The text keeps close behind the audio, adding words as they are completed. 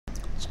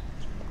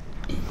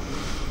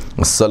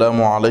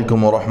السلام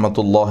علیکم ورحمۃ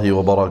اللہ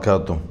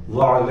وبرکاتہ۔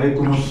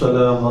 وعلیکم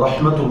السلام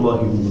ورحمۃ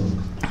اللہ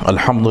وبرکاتہ۔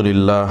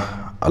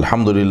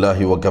 الحمد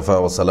للہ وکفی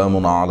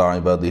وسلام علی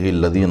عبادہ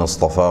الذین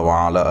اصطفی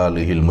وعلی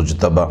آلہ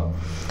المجتبی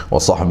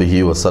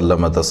وصحبہ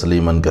وسلم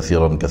تسلیما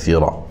کثیرا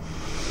کثیرا۔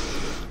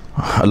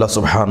 اللہ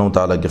سبحانہ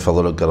وتعالیٰ کے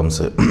فضل و کرم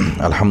سے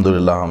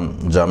الحمدللہ ہم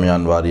جامعہ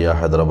انواریہ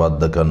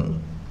حیدرآباد دکن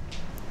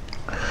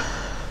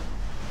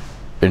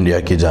انڈیا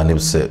کی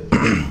جانب سے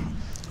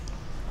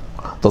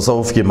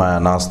تصوف کی مایہ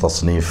ناز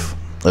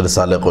تصنیف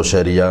رسالہ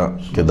قشیریہ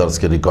کے درس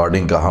کی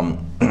ریکارڈنگ کا ہم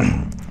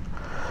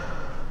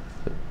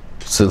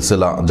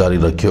سلسلہ جاری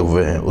رکھے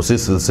ہوئے ہیں۔ اسی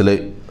سلسلے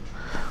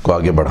کو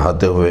آگے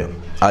بڑھاتے ہوئے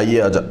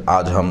آئیے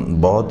آج ہم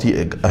بہت ہی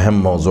ایک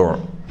اہم موضوع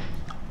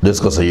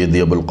جس کو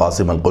سیدی ابو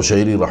القاسم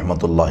القشیری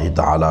رحمۃ اللہ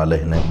تعالی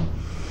علیہ نے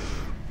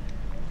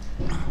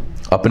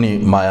اپنی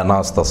مایہ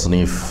ناز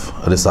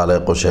تصنیف رسالہ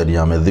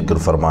قشیریہ میں ذکر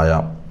فرمایا،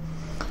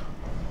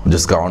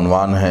 جس کا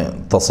عنوان ہے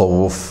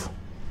تصوف۔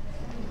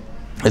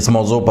 اس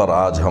موضوع پر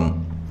آج ہم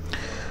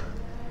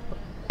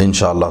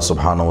انشاءاللہ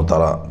سبحانہ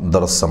وتعالی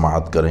درس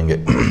سماعت کریں گے۔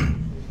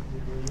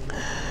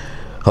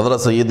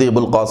 حضرت سیدی ابو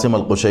القاسم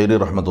القشیری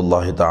رحمۃ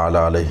اللہ تعالی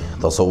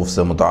علیہ تصوف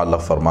سے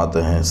متعلق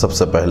فرماتے ہیں، سب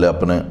سے پہلے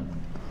اپنے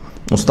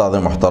استاد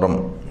محترم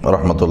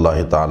رحمۃ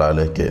اللہ تعالی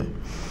علیہ کے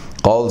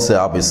قول سے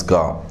آپ اس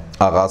کا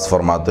آغاز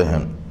فرماتے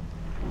ہیں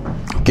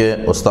کہ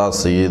استاد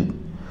سید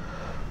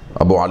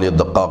ابو علی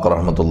الدقاق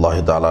رحمۃ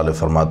اللہ تعالی علیہ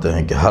فرماتے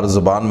ہیں کہ ہر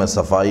زبان میں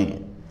صفائی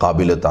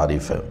قابل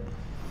تعریف ہے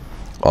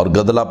اور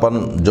گدلا پن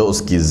جو اس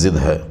کی ضد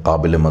ہے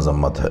قابل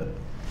مذمت ہے۔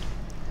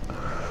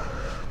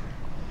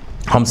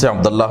 ہم سے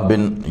عبداللہ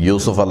بن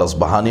یوسف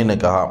الاصبہانی نے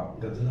کہا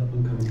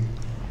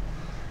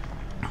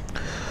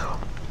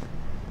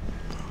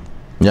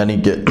یعنی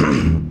کہ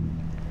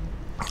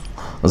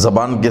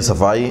زبان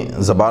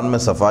میں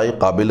صفائی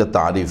قابل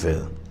تعریف ہے،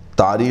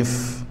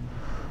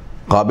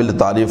 قابل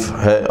تعریف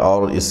ہے،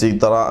 اور اسی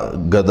طرح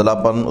گدلا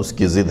پن اس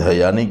کی ضد ہے،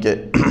 یعنی کہ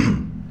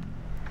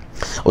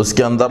اس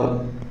کے اندر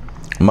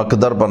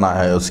مقدر پنا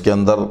ہے، اس کے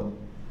اندر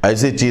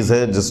ایسی چیز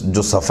ہے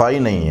جو صفائی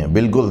نہیں ہے،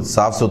 بالکل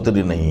صاف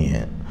ستھری نہیں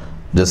ہے،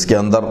 جس کے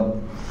اندر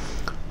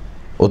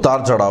اتار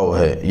چڑھاؤ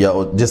ہے، یا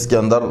جس کے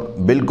اندر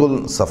بالکل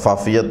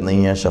شفافیت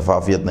نہیں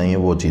ہے،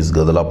 وہ چیز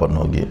گدلا پن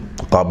ہوگی،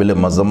 قابل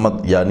مذمت،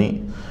 یعنی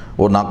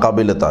وہ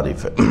ناقابل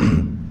تعریف ہے،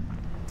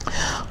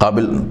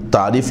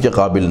 تعریف کے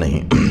قابل نہیں۔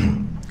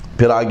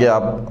 پھر آگے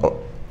آپ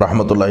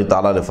رحمۃ اللہ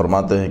تعالی علیہ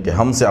فرماتے ہیں کہ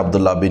ہم سے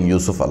عبداللہ بن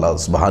یوسف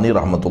الاصبہانی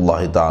رحمۃ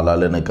اللہ تعالی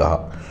علیہ نے کہا،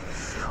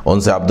 ان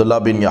سے عبداللہ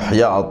بن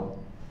یحییٰ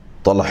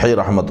طلحی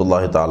رحمۃ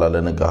اللہ تعالی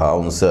علیہ نے کہا،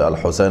 ان سے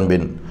الحسین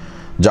بن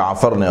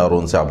جعفر نے، اور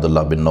ان سے عبداللہ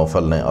بن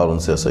نوفل نے، اور ان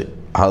سے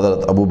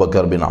حضرت ابو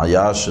بکر بن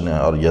عیاش نے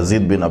اور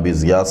یزید بن ابی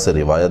زیاد سے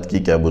روایت کی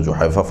کہ ابو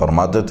جحیفہ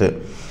فرماتے تھے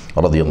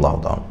رضی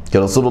اللہ تعالیٰ کہ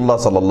رسول اللہ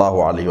صلی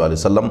اللہ علیہ وآلہ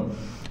وسلم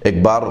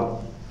ایک بار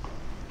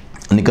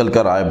نکل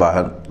کر آئے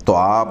باہر تو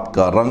آپ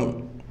کا رنگ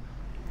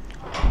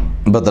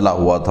بدلا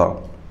ہوا تھا،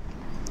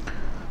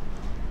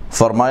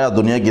 فرمایا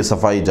دنیا کی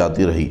صفائی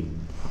جاتی رہی،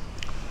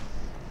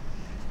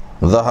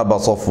 ذہب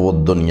صفو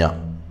الدنیا،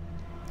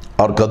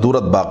 اور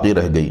کدورت باقی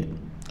رہ گئی،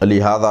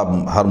 لہذا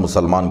ہر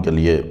مسلمان کے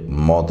لیے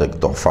موت ایک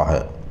تحفہ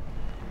ہے۔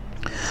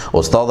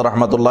 استاد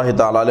رحمۃ اللہ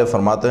تعالی علیہ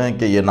فرماتے ہیں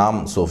کہ یہ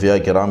نام صوفیاء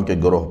کرام کے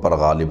گروہ پر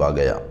غالب آ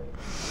گیا،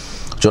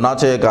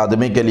 چنانچہ ایک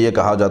آدمی کے لیے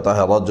کہا جاتا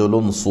ہے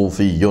رجل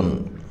صوفی،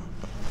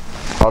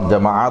 اور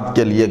جماعت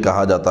کے لیے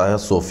کہا جاتا ہے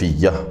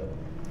صوفیہ،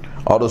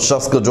 اور اس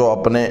شخص کو جو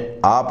اپنے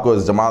آپ کو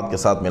اس جماعت کے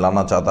ساتھ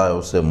ملانا چاہتا ہے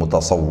اسے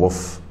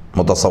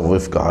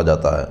متصوف کہا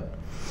جاتا ہے،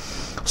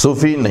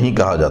 صوفی نہیں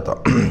کہا جاتا۔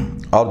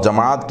 اور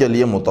جماعت کے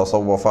لیے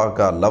متصوفہ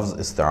کا لفظ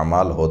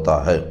استعمال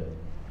ہوتا ہے۔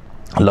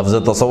 لفظ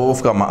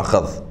تصوف کا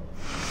ماخذ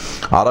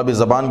عربی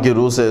زبان کی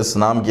روح سے اس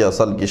نام کی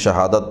اصل کی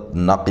شہادت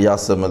نہ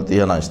قیاس سے ملتی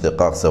ہے نہ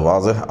اشتقاق سے،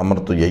 واضح امر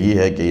تو یہی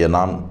ہے کہ یہ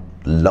نام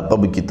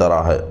لقب کی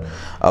طرح ہے۔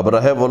 اب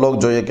رہے وہ لوگ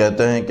جو یہ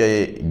کہتے ہیں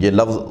کہ یہ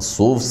لفظ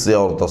صوف سے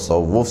اور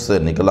تصوف سے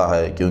نکلا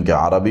ہے، کیونکہ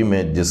عربی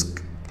میں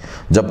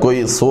جب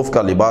کوئی صوف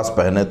کا لباس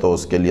پہنے تو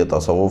اس کے لیے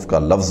تصوف کا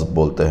لفظ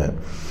بولتے ہیں،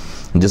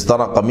 جس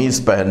طرح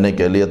قمیص پہننے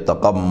کے لیے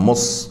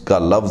تقمص کا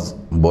لفظ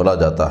بولا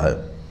جاتا ہے،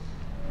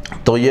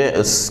 تو یہ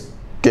اس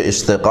کے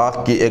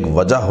اشتقاق کی ایک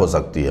وجہ ہو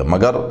سکتی ہے،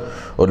 مگر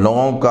ان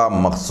لوگوں کا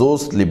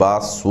مخصوص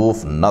لباس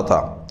صوف نہ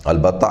تھا،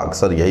 البتہ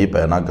اکثر یہی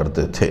پہنا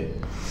کرتے تھے۔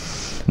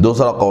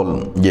 دوسرا قول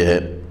یہ ہے،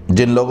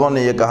 جن لوگوں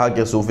نے یہ کہا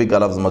کہ صوفی کا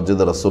لفظ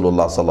مسجد رسول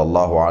اللہ صلی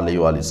اللہ علیہ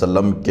وآلہ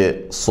وسلم کے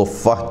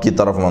صفہ کی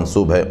طرف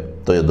منسوب ہے،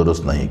 تو یہ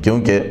درست نہیں،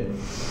 کیونکہ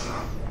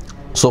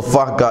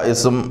صفہ کا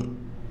اس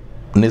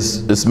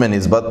میں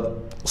نسبت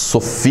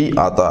صفی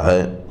آتا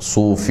ہے،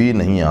 صوفی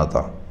نہیں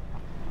آتا۔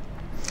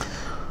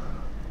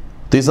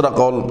 تیسرا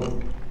قول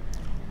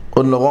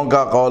ان لوگوں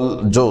کا قول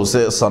جو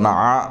اسے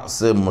صنعاء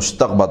سے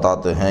مشتق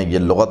بتاتے ہیں، یہ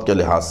لغت کے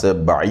لحاظ سے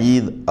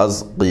بعید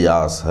از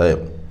قیاس ہے،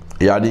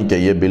 یعنی کہ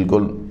یہ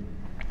بالکل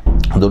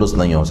درست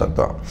نہیں ہو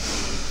سکتا،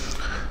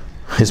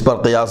 اس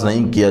پر قیاس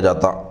نہیں کیا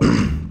جاتا۔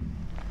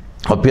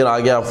 اور پھر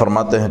آگے آپ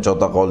فرماتے ہیں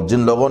چوتھا قول، جن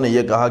لوگوں نے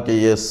یہ کہا کہ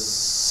یہ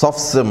صف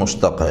سے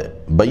مشتق ہے،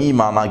 بئی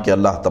معنی کہ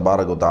اللہ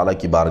تبارک و تعالیٰ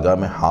کی بارگاہ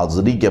میں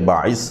حاضری کے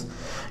باعث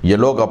یہ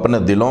لوگ اپنے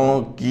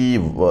دلوں کی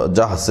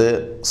وجہ سے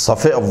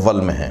صف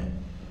اول میں ہیں،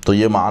 تو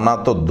یہ معنی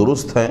تو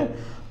درست ہیں،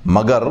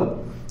 مگر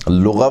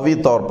لغوی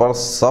طور پر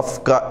صف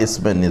کا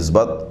اسم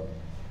نسبت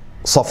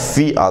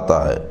صفی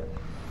آتا ہے،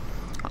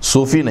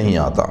 صوفی نہیں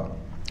آتا۔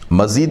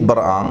 مزید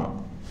برآں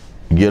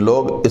یہ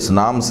لوگ اس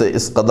نام سے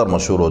اس قدر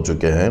مشہور ہو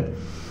چکے ہیں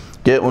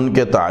کہ ان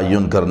کے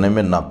تعین کرنے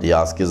میں نہ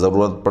قیاس کی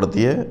ضرورت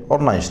پڑتی ہے اور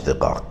نہ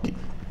اشتقاق کی،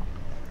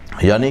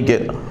 یعنی کہ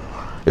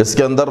اس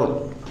کے اندر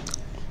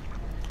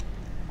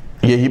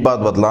یہی بات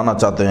بتلانا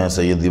چاہتے ہیں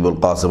سید ابو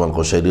القاسم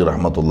القشیری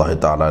رحمۃ اللہ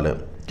تعالی علیہ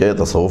کہ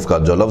تصوف کا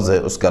جو لفظ ہے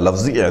اس کا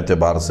لفظی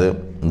اعتبار سے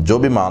جو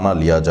بھی معنی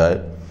لیا جائے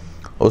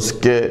اس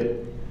کے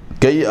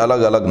کئی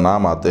الگ الگ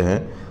نام آتے ہیں،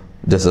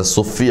 جیسے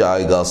صفی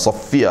آئے گا،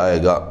 صفی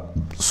آئے گا،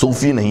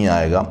 صوفی نہیں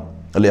آئے گا۔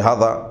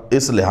 لہذا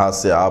اس لحاظ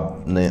سے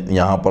آپ نے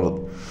یہاں پر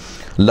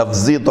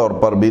لفظی طور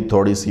پر بھی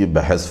تھوڑی سی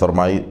بحث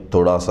فرمائی،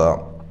 تھوڑی سی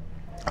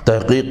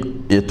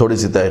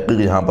تحقیق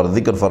یہاں پر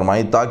ذکر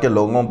فرمائی تاکہ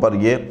لوگوں پر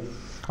یہ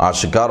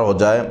آشکار ہو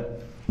جائے۔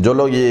 جو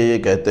لوگ یہ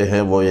کہتے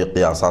ہیں وہ یہ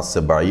قیاسات سے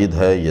بعید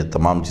ہے، یہ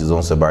تمام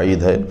چیزوں سے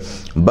بعید ہے،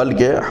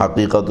 بلکہ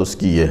حقیقت اس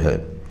کی یہ ہے۔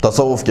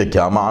 تصوف کے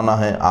کیا معنی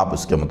ہے آپ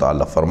اس کے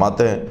متعلق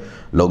فرماتے ہیں۔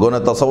 لوگوں نے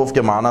تصوف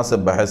کے معنی سے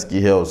بحث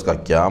کی ہے، اس کا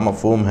کیا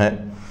مفہوم ہے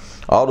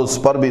اور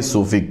اس پر بھی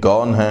صوفی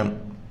کون ہیں،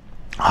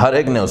 ہر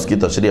ایک نے اس کی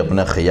تشریح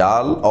اپنے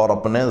خیال اور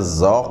اپنے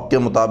ذوق کے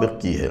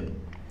مطابق کی ہے،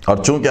 اور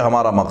چونکہ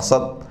ہمارا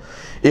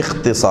مقصد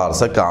اختصار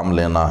سے کام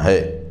لینا ہے،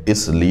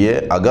 اس لیے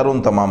اگر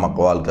ان تمام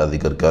اقوال کا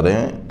ذکر کریں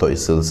تو اس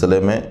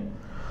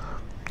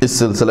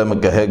سلسلے میں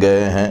کہے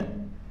گئے ہیں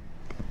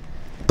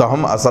تو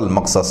ہم اصل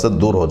مقصد سے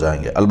دور ہو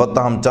جائیں گے۔ البتہ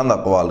ہم چند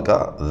اقوال کا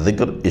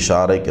ذکر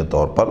اشارے کے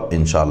طور پر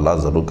انشاءاللہ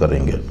ضرور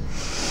کریں گے۔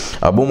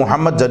 ابو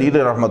محمد جریر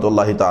رحمۃ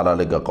اللہ تعالی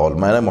علیہ کا قول،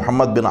 میں نے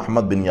محمد بن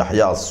احمد بن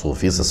یحییٰ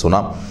الصوفی سے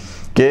سنا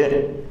کہ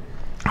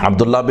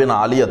عبداللہ بن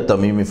علی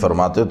التمیمی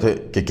فرماتے تھے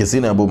کہ کسی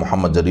نے ابو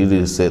محمد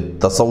جریری سے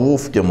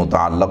تصوف کے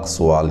متعلق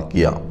سوال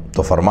کیا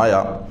تو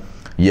فرمایا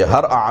یہ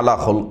ہر اعلیٰ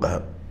خلق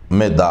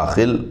میں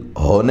داخل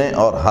ہونے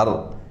اور ہر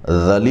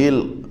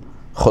ذلیل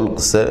خلق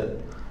سے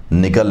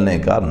نکلنے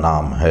کا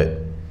نام ہے،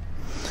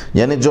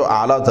 یعنی جو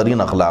اعلیٰ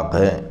ترین اخلاق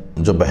ہے،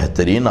 جو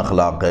بہترین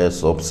اخلاق ہے،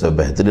 سب سے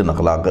بہترین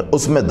اخلاق ہے،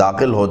 اس میں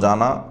داخل ہو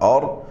جانا،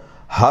 اور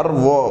ہر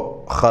وہ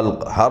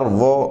خلق، ہر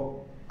وہ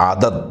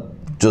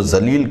عادت جو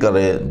ذلیل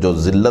کرے، جو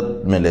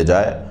ذلت میں لے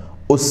جائے،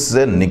 اس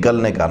سے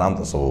نکلنے کا نام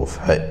تصوف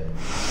ہے۔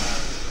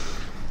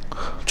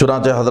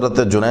 چنانچہ حضرت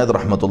جنید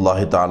رحمۃ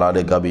اللہ تعالی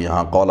علیہ کا بھی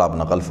یہاں قول آپ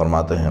نقل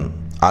فرماتے ہیں۔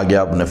 آگے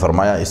آپ نے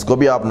فرمایا، اس کو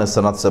بھی آپ نے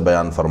سند سے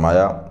بیان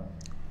فرمایا،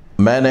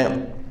 میں نے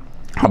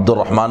عبد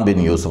الرحمن بن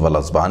یوسف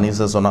الاصبہانی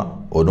سے سنا،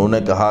 انہوں نے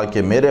کہا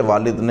کہ میرے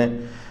والد نے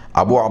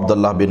ابو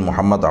عبداللہ بن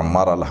محمد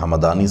عمار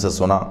الحمدانی سے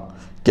سنا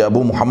کہ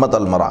ابو محمد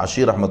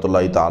المرعشی رحمۃ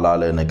اللہ تعالی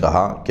علیہ نے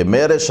کہا کہ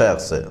میرے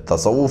شیخ سے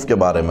تصوف کے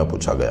بارے میں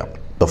پوچھا گیا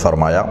تو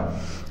فرمایا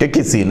کہ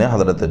کسی نے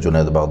حضرت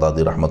جنید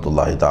بغدادی رحمۃ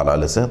اللہ تعالی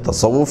علیہ سے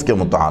تصوف کے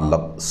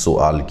متعلق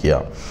سوال کیا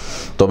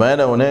تو میں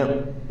نے انہیں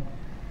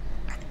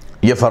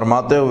یہ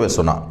فرماتے ہوئے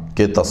سنا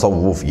کہ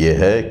تصوف یہ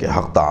ہے کہ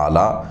حق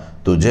تعالی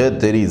تجھے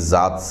تیری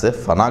ذات سے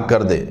فنا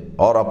کر دے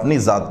اور اپنی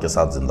ذات کے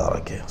ساتھ زندہ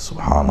رکھے۔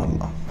 سبحان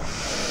اللہ۔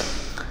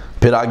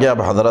 پھر آگے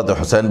اب حضرت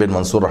حسین بن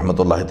منصور رحمۃ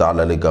اللہ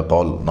تعالی علیہ کا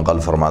قول نقل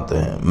فرماتے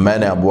ہیں، میں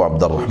نے ابو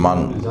عبد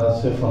الرحمن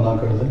ذات سے فنا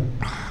کر دے،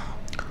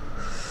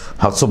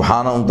 حق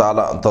سبحانہ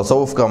تعالی،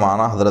 تصوف کا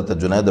معنی حضرت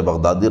جنید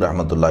بغدادی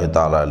رحمۃ اللہ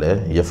تعالی علیہ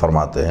یہ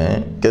فرماتے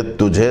ہیں کہ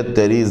تجھے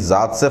تیری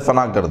ذات سے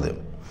فنا کر دے،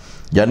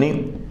 یعنی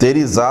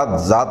تیری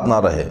ذات نہ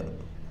رہے،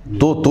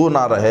 تو نہ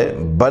رہے،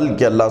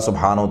 بلکہ اللہ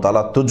سبحانہ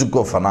تعالیٰ تجھ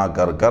کو فنا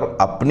کر کر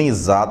اپنی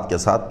ذات کے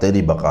ساتھ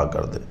تیری بقا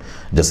کر دے۔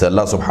 جیسے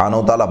اللہ سبحانہ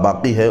تعالیٰ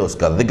باقی ہے، اس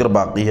کا ذکر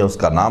باقی ہے، اس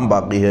کا نام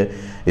باقی ہے،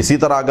 اسی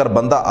طرح اگر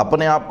بندہ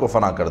اپنے آپ کو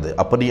فنا کر دے،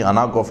 اپنی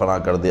انا کو فنا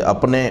کر دے،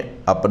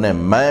 اپنے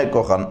میں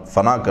کو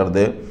فنا کر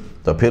دے،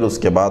 تو پھر اس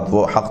کے بعد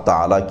وہ حق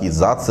تعالیٰ کی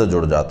ذات سے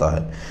جڑ جاتا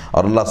ہے،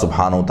 اور اللہ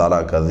سبحانہ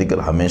تعالیٰ کا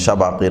ذکر ہمیشہ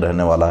باقی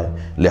رہنے والا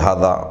ہے،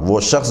 لہذا وہ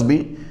شخص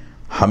بھی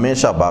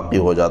ہمیشہ باقی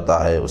ہو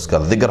جاتا ہے، اس کا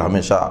ذکر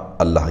ہمیشہ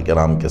اللہ کے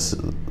نام کے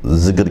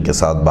ذکر کے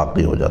ساتھ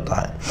باقی ہو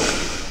جاتا ہے۔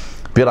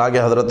 پھر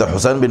آگے حضرت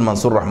حسین بن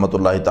منصور رحمۃ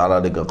اللہ تعالی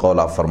علیہ کا قول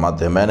آپ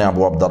فرماتے ہیں، میں نے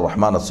ابو عبد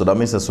الرحمن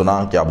السلمی سے سنا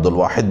کہ عبد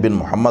الواحد بن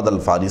محمد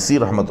الفارسی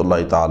رحمۃ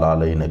اللہ تعالی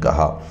علیہ نے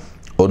کہا،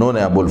 انہوں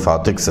نے ابو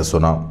الفاتح سے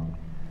سنا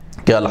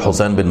کہ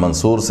الحسین بن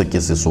منصور سے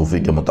کسی صوفی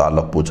کے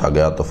متعلق پوچھا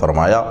گیا تو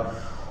فرمایا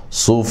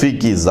صوفی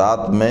کی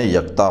ذات میں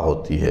یکتا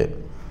ہوتی ہے،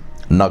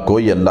 نہ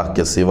کوئی اللہ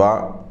کے سوا،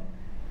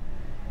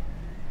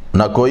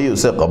 نہ کوئی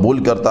اسے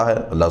قبول کرتا ہے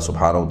اللہ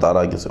سبحانہ و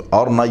تعالیٰ کے سوا،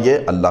 اور نہ یہ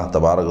اللہ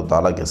تبارک و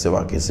تعالیٰ کے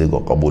سوا کسی کو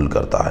قبول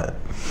کرتا ہے۔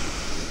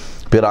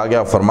 پھر آگے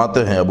آپ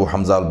فرماتے ہیں، ابو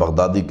حمزہ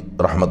البغدادی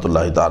رحمۃ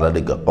اللہ تعالی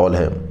علیہ کا قول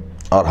ہے،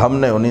 اور ہم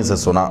نے انہی سے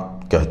سنا،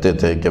 کہتے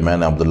تھے کہ میں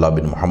نے عبداللہ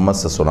بن محمد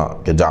سے سنا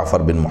کہ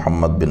جعفر بن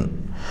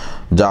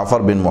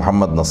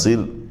محمد نصیر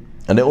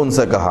نے ان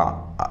سے کہا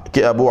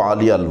کہ ابو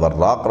علی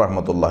الوراق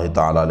رحمۃ اللہ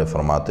تعالی علیہ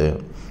فرماتے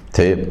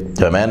تھے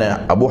کہ میں نے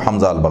ابو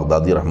حمزہ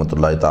البغدادی رحمۃ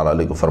اللہ تعالی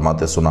علیہ کو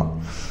فرماتے سنا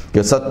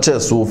کہ سچے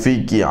صوفی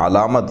کی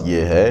علامت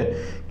یہ ہے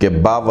کہ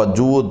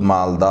باوجود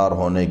مالدار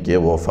ہونے کے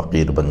وہ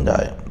فقیر بن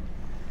جائے،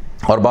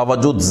 اور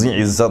باوجود ذی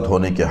عزت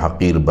ہونے کے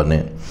حقیر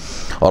بنے،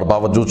 اور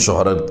باوجود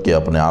شہرت کے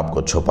اپنے آپ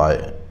کو چھپائے۔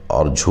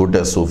 اور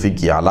جھوٹے صوفی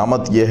کی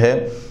علامت یہ ہے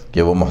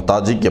کہ وہ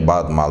محتاجی کے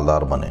بعد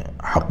مالدار بنے،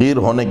 حقیر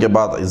ہونے کے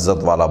بعد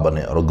عزت والا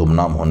بنے، اور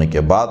گمنام ہونے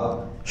کے بعد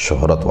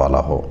شہرت والا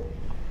ہو۔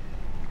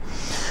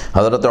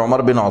 حضرت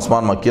عمر بن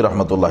عثمان مکی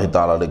رحمۃ اللہ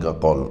تعالیٰ علیہ کا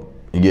قول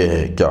یہ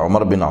ہے کہ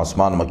عمر بن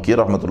عثمان مکی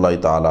رحمۃ اللہ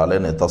تعالیٰ علیہ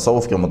نے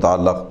تصوف کے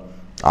متعلق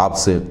آپ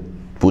سے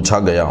پوچھا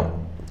گیا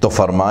تو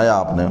فرمایا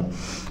آپ نے،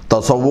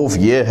 تصوف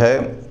یہ ہے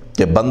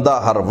کہ بندہ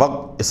ہر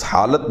وقت اس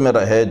حالت میں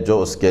رہے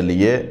جو اس کے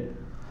لیے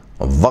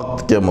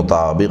وقت کے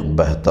مطابق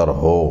بہتر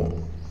ہو۔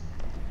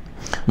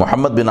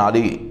 محمد بن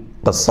علی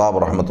قصاب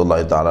رحمۃ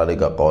اللہ تعالیٰ علیہ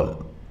کا قول،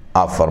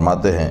 آپ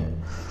فرماتے ہیں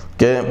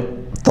کہ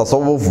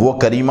تصوف وہ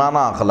کریمانہ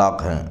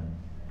اخلاق ہیں،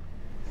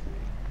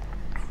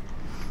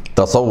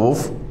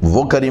 تصوف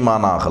وہ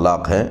کریمانہ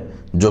اخلاق ہیں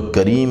جو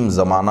کریم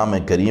زمانہ میں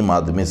کریم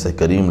آدمی سے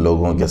کریم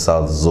لوگوں کے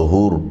ساتھ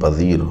ظہور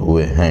پذیر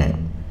ہوئے ہیں۔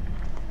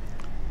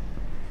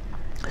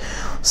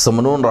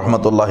 سمنون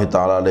رحمۃ اللہ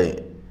تعالیٰ علیہ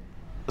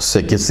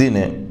سے کسی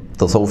نے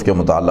تصوف کے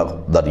متعلق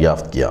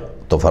دریافت کیا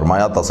تو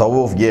فرمایا،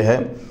 تصوف یہ ہے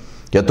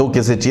کہ تو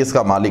کسی چیز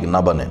کا مالک نہ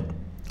بنے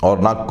اور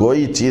نہ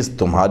کوئی چیز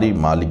تمہاری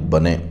مالک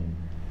بنے۔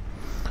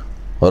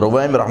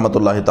 رویم رحمۃ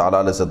اللہ تعالیٰ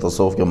علیہ سے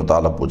تصوف کے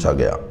متعلق پوچھا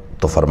گیا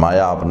تو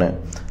فرمایا آپ نے،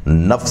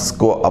 نفس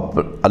کو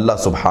اللہ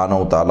سبحانہ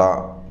و تعالیٰ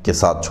کے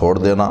ساتھ چھوڑ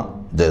دینا،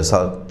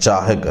 جیسا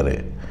چاہے کرے،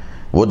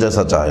 وہ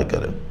جیسا چاہے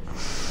کرے۔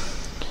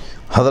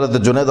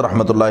 حضرت جنید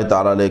رحمۃ اللہ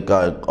تعالیٰ علیہ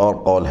کا ایک اور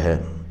قول ہے،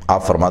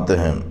 آپ فرماتے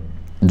ہیں،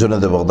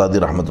 جنید بغدادی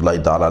رحمۃ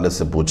اللہ تعالیٰ علیہ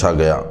سے پوچھا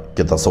گیا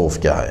کہ تصوف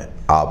کیا ہے؟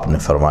 آپ نے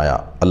فرمایا،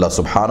 اللہ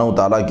سبحانہ و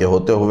تعالیٰ کے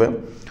ہوتے ہوئے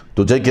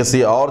تجھے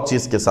کسی اور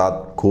چیز کے ساتھ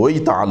کوئی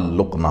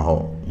تعلق نہ ہو،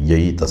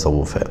 یہی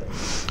تصوف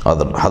ہے۔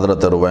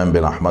 حضرت رویم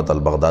بن احمد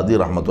البغدادی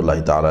رحمۃ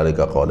اللہ تعالیٰ علیہ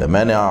کا قول ہے،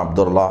 میں نے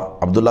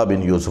عبداللہ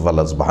بن یوسف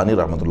الاصبہانی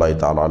رحمۃ اللہ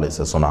تعالیٰ علیہ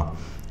سے سنا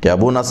کہ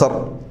ابو نصر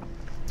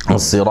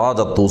السراج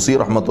الطوسی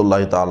رحمۃ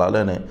اللہ تعالیٰ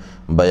علیہ نے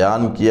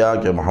بیان کیا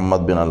کہ محمد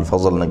بن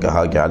الفضل نے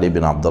کہا کہ علی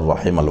بن عبد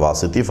الرحیم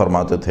الواسطی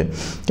فرماتے تھے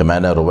کہ میں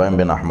نے رویم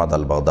بن احمد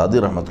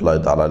البغدادی رحمۃ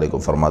اللہ تعالیٰ علیہ کو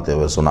فرماتے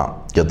ہوئے سنا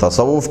کہ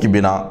تصوف کی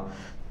بنا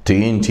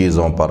 3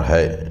 چیزوں پر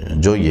ہے،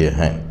 جو یہ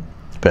ہیں: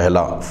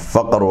 پہلا،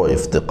 فقر و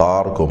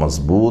افتقار کو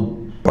مضبوط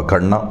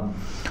پکڑنا،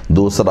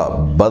 دوسرا،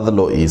 بذل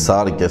و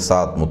ایثار کے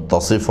ساتھ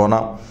متصف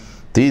ہونا،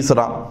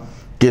 تیسرا،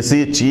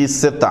 کسی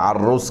چیز سے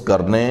تعرض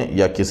کرنے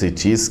یا کسی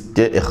چیز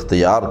کے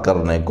اختیار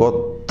کرنے کو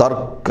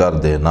ترک کر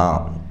دینا۔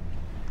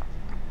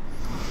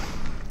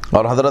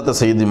 اور حضرت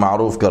سیدی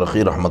معروف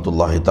کرخی رحمۃ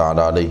اللہ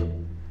تعالیٰ علیہ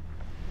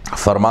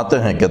فرماتے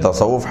ہیں کہ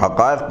تصوف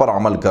حقائق پر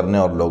عمل کرنے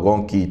اور لوگوں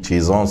کی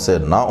چیزوں سے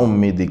نا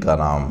امیدی کا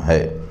نام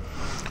ہے۔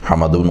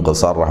 حمدون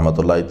قصار رحمۃ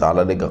اللہ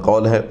تعالیٰ علیہ کا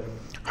قول ہے،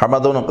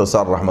 حمدون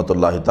قصار رحمۃ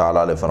اللہ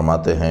تعالیٰ علیہ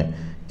فرماتے ہیں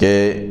کہ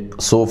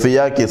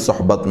صوفیہ کی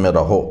صحبت میں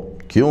رہو،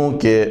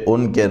 کیونکہ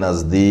ان کے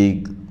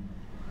نزدیک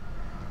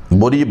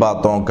بری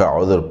باتوں کا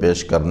عذر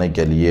پیش کرنے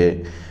کے لیے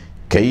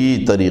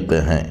کئی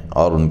طریقے ہیں،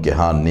 اور ان کے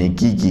ہاں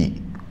نیکی کی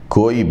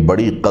کوئی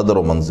بڑی قدر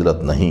و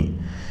منزلت نہیں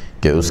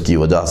کہ اس کی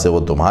وجہ سے وہ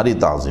تمہاری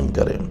تعظیم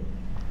کرے۔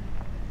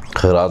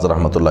 خراز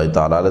رحمۃ اللہ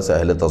تعالیٰ علیہ سے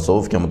اہل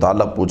تصوف کے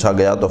متعلق پوچھا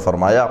گیا تو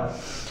فرمایا،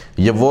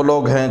 یہ وہ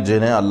لوگ ہیں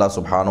جنہیں اللہ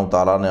سبحانہ و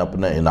تعالیٰ نے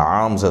اپنے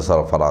انعام سے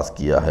سرفراز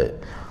کیا ہے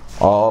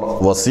اور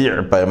وسیع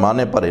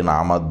پیمانے پر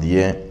انعامات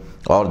دیے،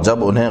 اور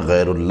جب انہیں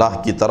غیر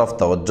اللہ کی طرف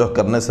توجہ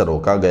کرنے سے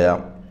روکا گیا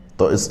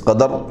تو اس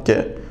قدر کہ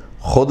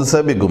خود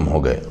سے بھی گم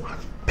ہو گئے۔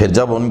 پھر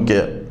جب ان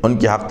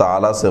کی حق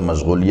تعالیٰ سے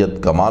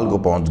مشغولیت کمال کو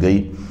پہنچ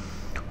گئی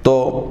تو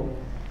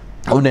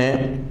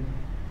انہیں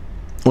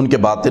ان کے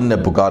باطن نے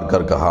پکار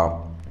کر کہا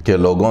کہ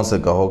لوگوں سے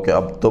کہو کہ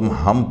اب تم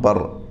ہم پر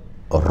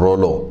رو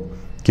لو،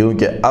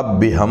 کیونکہ اب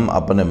بھی ہم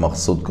اپنے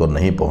مقصود کو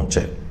نہیں پہنچے۔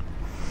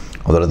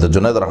 حضرت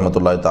جنید رحمۃ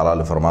اللہ تعالیٰ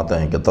علیہ فرماتے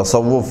ہیں کہ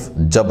تصوف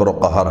جبر و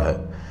قہر ہے،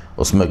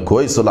 اس میں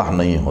کوئی صلح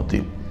نہیں ہوتی۔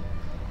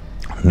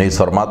 نیز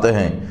فرماتے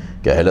ہیں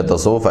کہ اہل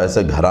تصوف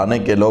ایسے گھرانے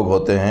کے لوگ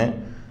ہوتے ہیں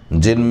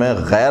جن میں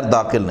غیر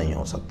داخل نہیں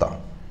ہو سکتا۔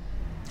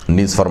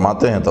 نیز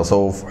فرماتے ہیں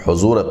تصوف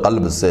حضور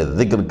قلب سے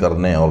ذکر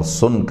کرنے اور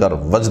سن کر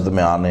وجد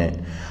میں آنے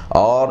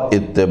اور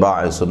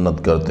اتباع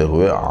سنت کرتے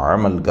ہوئے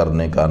عمل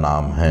کرنے کا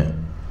نام ہے۔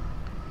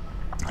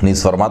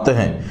 نیز فرماتے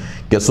ہیں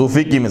کہ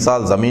صوفی کی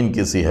مثال زمین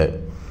کی سی ہے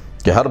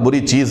کہ ہر بری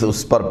چیز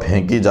اس پر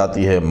پھینکی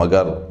جاتی ہے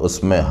مگر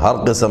اس میں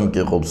ہر قسم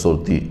کی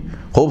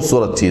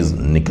خوبصورت چیز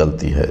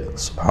نکلتی ہے۔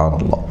 سبحان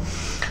اللہ۔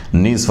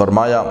 نیز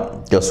فرمایا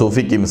کہ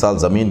صوفی کی مثال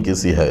زمین کی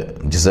سی ہے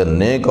جسے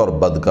نیک اور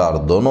بدکار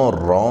دونوں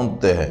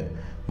رونتے ہیں،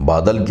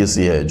 بادل کی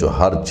سی ہے جو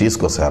ہر چیز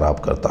کو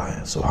سیراب کرتا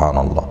ہے۔ سبحان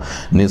اللہ۔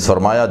 نیز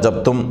فرمایا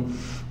جب تم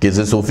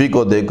کسی صوفی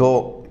کو دیکھو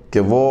کہ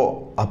وہ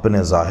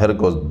اپنے ظاہر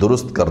کو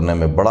درست کرنے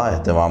میں بڑا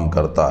اہتمام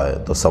کرتا ہے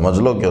تو سمجھ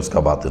لو کہ اس کا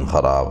باطن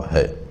خراب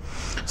ہے۔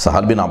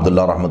 سہل بن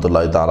عبداللہ رحمۃ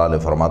اللہ تعالیٰ علیہ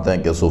فرماتے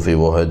ہیں کہ صوفی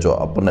وہ ہے جو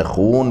اپنے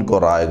خون کو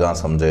رائے گاں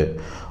سمجھے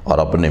اور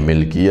اپنی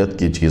ملکیت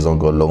کی چیزوں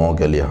کو لوگوں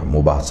کے لیے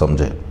مباح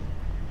سمجھے۔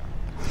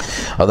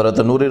 حضرت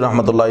نوری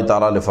رحمۃ اللہ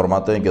تعالیٰ علیہ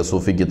فرماتے ہیں کہ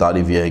صوفی کی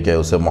تعریف یہ ہے کہ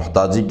اسے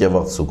محتاجی کے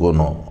وقت سکون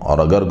ہو اور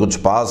اگر کچھ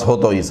پاس ہو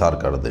تو ایثار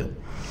کر دے۔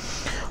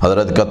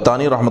 حضرت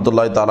قطانی رحمۃ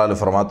اللہ تعالیٰ علیہ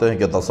فرماتے ہیں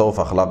کہ تصوف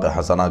اخلاق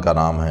حسنہ کا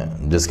نام ہے،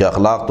 جس کے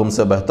اخلاق تم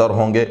سے بہتر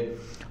ہوں گے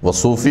وہ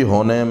صوفی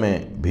ہونے میں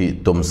بھی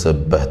تم سے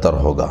بہتر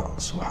ہوگا۔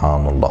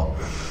 سبحان اللہ۔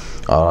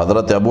 اور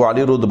حضرت ابو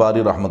علی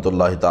رودباری رحمۃ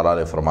اللہ تعالیٰ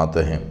علیہ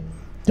فرماتے ہیں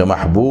کہ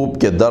محبوب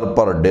کے در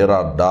پر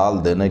ڈیرا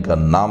ڈال دینے کا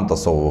نام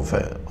تصوف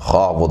ہے،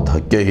 خواہ وہ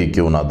دھکے ہی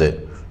کیوں نہ دے۔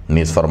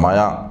 نیز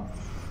فرمایا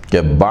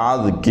کہ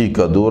بعد کی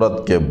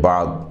کدورت کے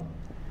بعد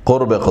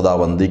قرب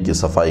خداوندی کی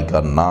صفائی کا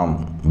نام،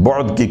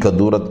 بعد کی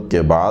کدورت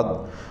کے بعد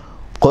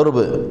قرب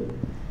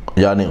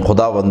یعنی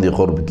خداوندی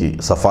قرب کی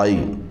صفائی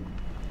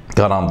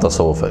کا نام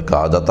تصوف ہے۔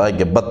 کہا جاتا ہے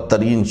کہ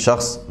بدترین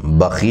شخص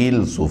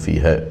بخیل صوفی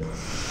ہے۔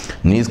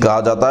 نیز کہا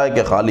جاتا ہے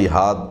کہ خالی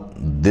ہاتھ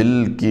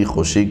دل کی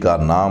خوشی کا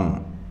نام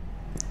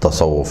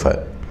تصوف ہے۔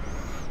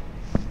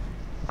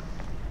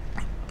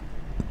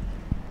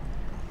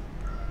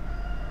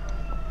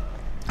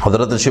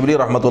 حضرت شبلی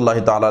رحمۃ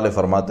اللہ تعالیٰ علیہ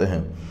فرماتے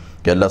ہیں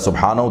کہ اللہ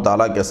سبحانہ و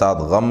تعالیٰ کے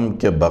ساتھ غم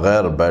کے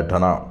بغیر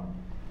بیٹھنا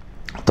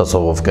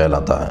تصوف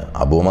کہلاتا ہے۔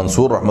 ابو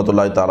منصور رحمۃ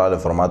اللہ تعالیٰ علیہ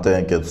فرماتے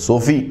ہیں کہ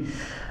صوفی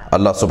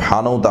اللہ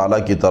سبحانہ و تعالیٰ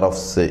کی طرف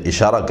سے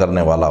اشارہ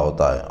کرنے والا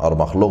ہوتا ہے، اور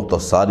مخلوق تو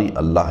ساری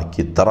اللہ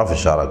کی طرف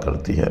اشارہ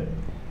کرتی ہے۔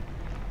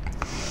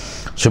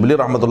 شبلی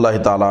رحمۃ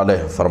اللہ تعالیٰ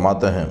علیہ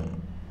فرماتے ہیں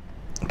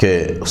کہ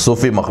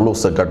صوفی مخلوق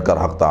سے کٹ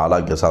کر حق تعالیٰ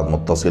کے ساتھ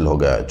متصل ہو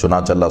گیا ہے،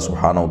 چنانچہ اللہ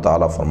سبحانہ و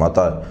تعالیٰ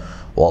فرماتا ہے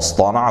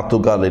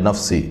وَاصْطَنَعْتُكَ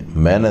لِنَفْسِي،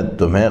 میں نے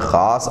تمہیں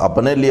خاص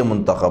اپنے لیے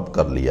منتخب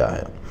کر لیا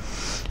ہے۔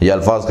 یہ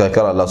الفاظ کہہ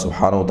کر اللہ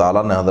سبحانہ و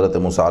تعالیٰ نے حضرت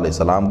موسیٰ علیہ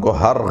السلام کو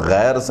ہر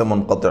غیر سے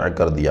منقطع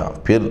کر دیا،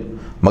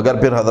 مگر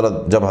پھر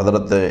جب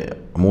حضرت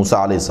موسیٰ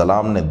علیہ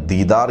السلام نے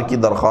دیدار کی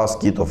درخواست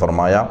کی تو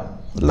فرمایا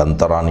لن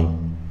ترانی،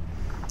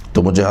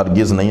 تو مجھے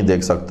ہرگز نہیں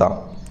دیکھ سکتا،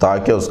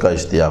 تاکہ اس کا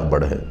اشتیاق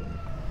بڑھے۔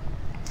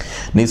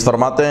 نیز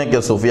فرماتے ہیں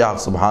کہ صوفیہ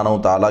حق سبحانہ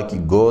و تعالیٰ کی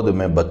گود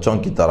میں بچوں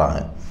کی طرح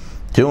ہیں،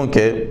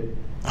 کیونکہ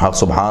حق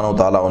سبحانہ و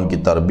تعالیٰ ان کی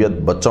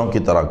تربیت بچوں کی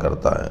طرح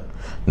کرتا ہے۔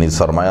 نیز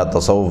فرمایا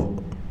تصوف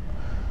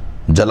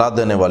جلا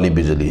دینے والی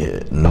بجلی ہے۔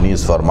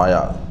 نیز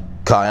فرمایا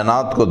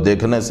کائنات کو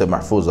دیکھنے سے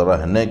محفوظ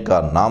رہنے کا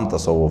نام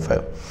تصوف ہے۔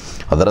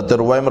 حضرت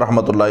رویم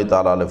رحمۃ اللہ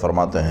تعالیٰ علیہ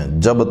فرماتے ہیں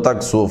جب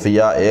تک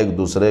صوفیہ ایک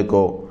دوسرے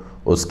کو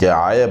اس کے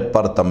عیب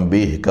پر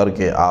تنبیہ کر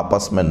کے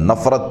آپس میں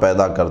نفرت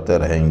پیدا کرتے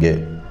رہیں گے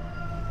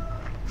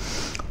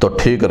تو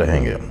ٹھیک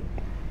رہیں گے،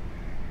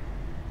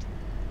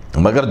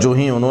 مگر جو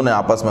ہی انہوں نے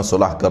آپس میں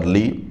صلح کر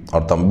لی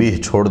اور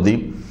تنبیہ چھوڑ دی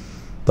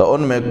تو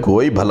ان میں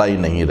کوئی بھلائی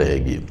نہیں رہے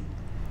گی۔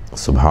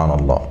 سبحان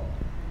اللہ۔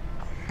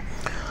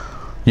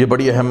 یہ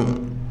بڑی اہم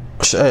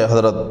شے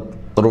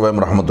حضرت رویم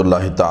رحمۃ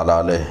اللہ تعالیٰ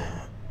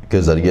علیہ کے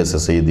ذریعے سے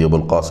سیدی ابو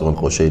القاسم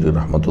القشیری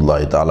رحمۃ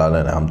اللہ تعالیٰ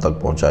علیہ نے ہم تک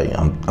پہنچائی،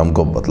 ہم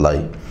کو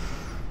بتلائی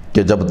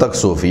کہ جب تک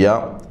صوفیہ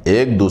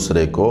ایک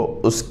دوسرے کو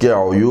اس کے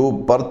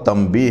عیوب پر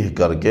تنبیہ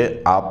کر کے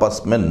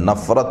آپس میں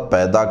نفرت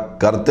پیدا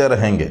کرتے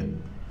رہیں گے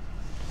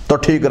تو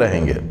ٹھیک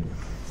رہیں گے،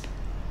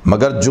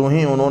 مگر جو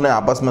ہی انہوں نے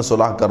آپس میں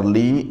صلح کر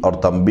لی اور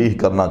تنبیہ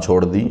کرنا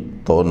چھوڑ دی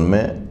تو ان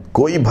میں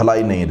کوئی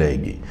بھلائی نہیں رہے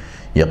گی۔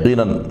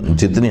 یقیناً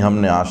جتنی ہم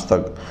نے آج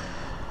تک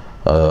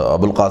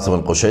ابو القاسم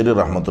القشیری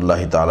رحمۃ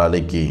اللہ تعالیٰ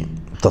علیہ کی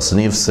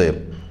تصنیف سے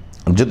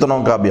جتنوں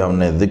کا بھی ہم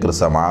نے ذکر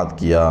سماعت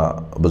کیا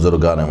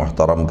بزرگان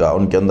محترم کا،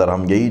 ان کے اندر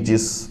ہم یہی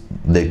چیز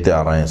دیکھتے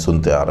آ رہے ہیں،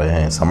 سنتے آ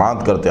رہے ہیں،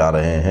 سماعت کرتے آ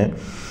رہے ہیں۔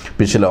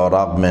 پچھلے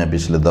اوراق میں،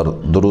 پچھلے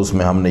دروس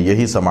میں ہم نے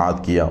یہی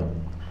سماعت کیا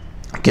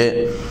کہ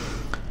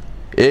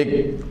ایک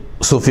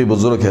صوفی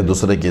بزرگ ہے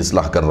دوسرے کی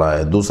اصلاح کر رہا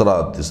ہے، دوسرا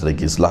تیسرے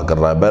کی اصلاح کر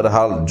رہا ہے۔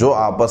 بہرحال جو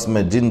آپس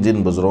میں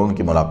جن بزرگوں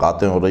کی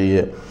ملاقاتیں ہو رہی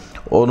ہے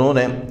انہوں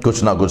نے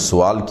کچھ نہ کچھ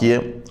سوال کیے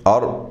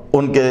اور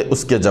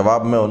اس کے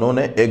جواب میں انہوں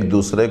نے ایک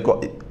دوسرے کو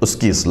اس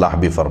کی اصلاح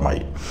بھی فرمائی،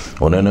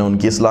 انہوں نے ان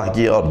کی اصلاح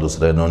کی اور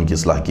دوسرے نے ان کی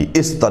اصلاح کی۔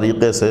 اس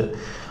طریقے سے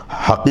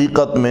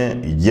حقیقت میں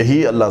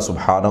یہی اللہ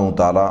سبحانہ و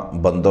تعالیٰ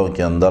بندوں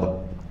کے اندر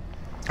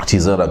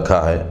چیزیں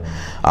رکھا ہے۔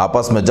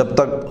 آپس میں جب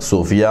تک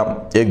صوفیہ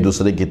ایک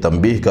دوسرے کی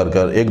تنبیہ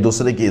کر ایک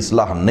دوسرے کی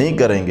اصلاح نہیں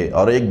کریں گے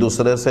اور ایک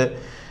دوسرے سے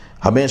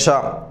ہمیشہ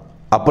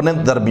اپنے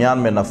درمیان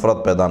میں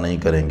نفرت پیدا نہیں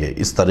کریں گے،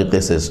 اس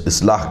طریقے سے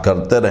اصلاح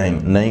کرتے رہیں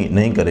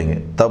نہیں کریں گے،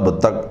 تب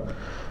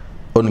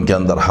تک ان کے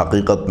اندر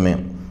حقیقت میں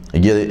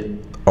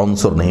یہ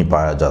عنصر نہیں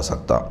پایا جا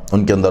سکتا،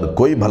 ان کے اندر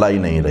کوئی بھلائی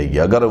نہیں رہے گی۔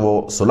 اگر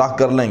وہ صلح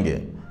کر لیں گے،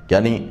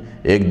 یعنی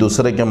ایک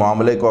دوسرے کے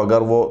معاملے کو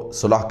اگر وہ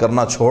صلح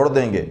کرنا چھوڑ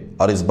دیں گے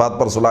اور اس بات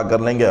پر صلح کر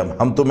لیں گے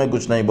ہم تمہیں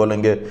کچھ نہیں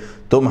بولیں گے،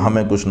 تم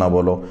ہمیں کچھ نہ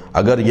بولو،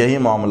 اگر یہی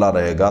معاملہ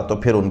رہے گا تو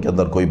پھر ان کے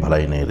اندر کوئی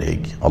بھلائی نہیں رہے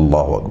گی۔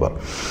 اللہ اکبر۔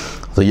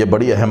 تو یہ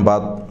بڑی اہم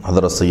بات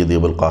حضرت سیدی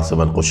ابو القاسم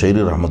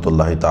القشیری رحمۃ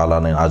اللہ تعالیٰ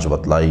نے آج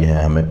بتلائی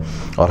ہے ہمیں،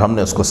 اور ہم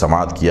نے اس کو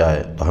سماعت کیا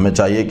ہے، تو ہمیں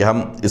چاہیے کہ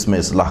ہم اس میں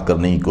اصلاح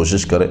کرنے کی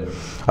کوشش کریں،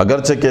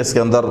 اگرچہ کہ اس کے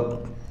اندر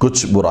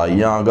کچھ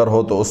برائیاں اگر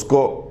ہو تو اس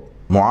کو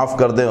معاف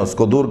کر دیں، اس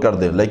کو دور کر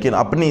دیں، لیکن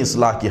اپنی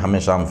اصلاح کی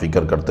ہمیشہ ہم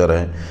فکر کرتے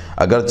رہیں،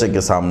 اگرچہ کہ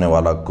سامنے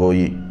والا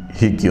کوئی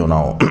ہی کیوں نہ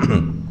ہو۔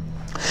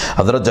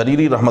 حضرت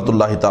جریری رحمۃ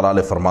اللہ تعالیٰ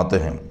علیہ فرماتے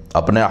ہیں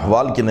اپنے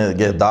احوال کی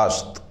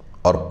نگہداشت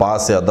اور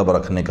پاس ادب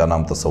رکھنے کا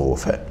نام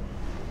تصوف ہے۔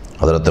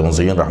 حضرت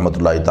مزین رحمۃ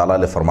اللہ تعالیٰ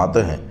علیہ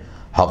فرماتے ہیں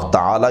حق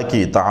تعالیٰ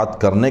کی اطاعت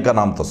کرنے کا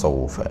نام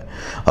تصوف ہے۔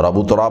 اور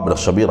ابو تراب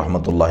شبیر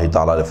رحمۃ اللہ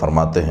تعالیٰ علیہ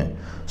فرماتے ہیں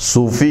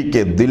صوفی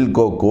کے دل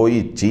کو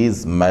کوئی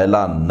چیز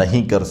میلا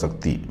نہیں کر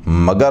سکتی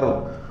مگر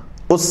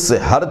اس سے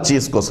ہر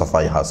چیز کو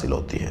صفائی حاصل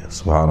ہوتی ہے۔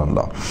 سبحان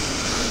اللہ۔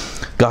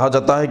 کہا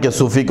جاتا ہے کہ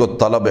صوفی کو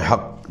طلب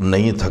حق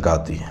نہیں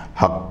تھکاتی،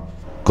 حق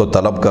کو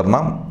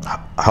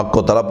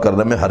طلب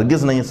کرنے میں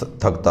ہرگز نہیں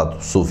تھکتا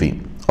صوفی،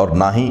 اور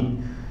نہ ہی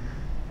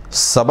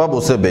سبب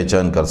اسے بے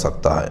چین کر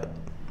سکتا ہے۔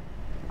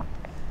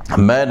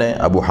 میں نے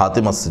ابو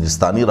حاتم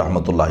السجستانی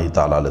رحمۃ اللہ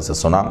تعالیٰ علیہ سے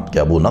سنا کہ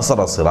ابو نصر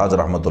السراج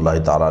رحمۃ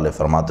اللہ تعالیٰ علیہ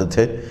فرماتے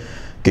تھے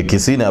کہ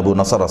کسی نے ابو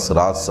نصر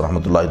السراج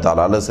رحمۃ اللہ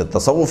تعالیٰ علیہ سے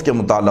تصوف کے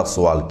متعلق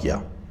سوال کیا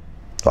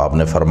تو آپ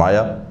نے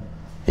فرمایا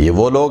یہ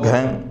وہ لوگ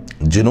ہیں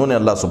جنہوں نے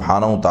اللہ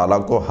سبحانہ و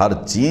تعالیٰ کو ہر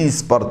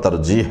چیز پر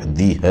ترجیح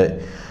دی ہے،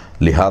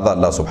 لہذا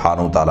اللہ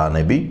سبحانہ و تعالیٰ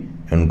نے بھی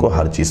ان کو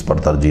ہر چیز پر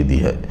ترجیح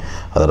دی ہے۔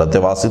 حضرت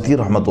واسطی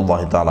رحمۃ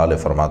اللہ تعالیٰ علیہ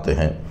فرماتے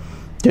ہیں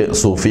کہ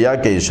صوفیہ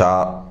کے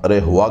اشارے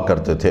ہوا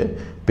کرتے تھے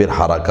پھر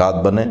حرکات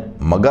بنے،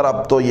 مگر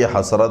اب تو یہ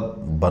حسرت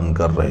بن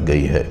کر رہ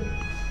گئی ہے۔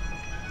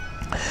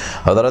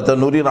 حضرت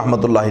نوری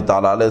رحمۃ اللہ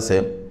تعالیٰ علیہ سے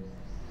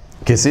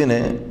کسی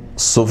نے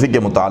صوفی کے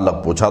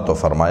متعلق پوچھا تو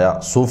فرمایا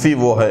صوفی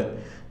وہ ہے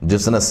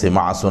جس نے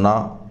سماع سنا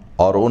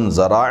اور ان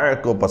ذرائع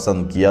کو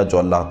پسند کیا جو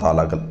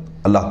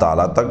اللہ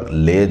تعالیٰ تک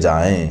لے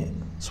جائیں۔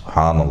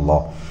 سبحان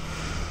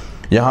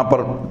اللہ۔ یہاں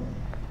پر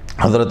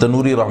حضرت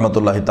نوری رحمۃ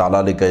اللہ تعالیٰ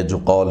علیہ کا جو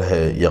قول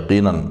ہے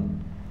یقیناً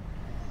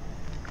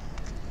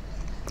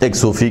ایک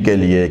صوفی کے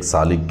لیے، ایک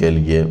سالک کے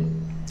لیے،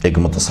 ایک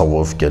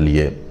متصوف کے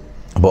لیے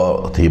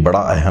بہت ہی بڑا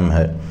اہم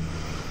ہے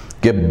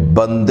کہ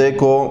بندے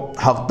کو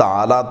حق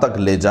تعالیٰ تک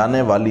لے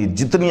جانے والی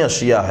جتنی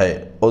اشیاء ہے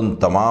ان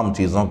تمام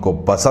چیزوں کو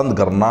پسند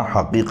کرنا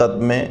حقیقت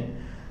میں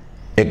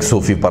ایک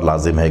صوفی پر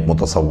لازم ہے، ایک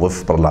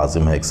متصوف پر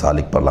لازم ہے، ایک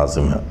سالک پر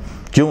لازم ہے۔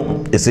 کیوں؟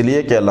 اس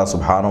لیے کہ اللہ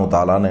سبحانہ و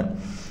تعالیٰ نے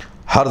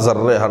ہر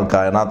ذرے، ہر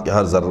کائنات کے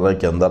ہر ذرے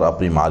کے اندر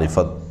اپنی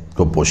معرفت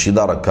کو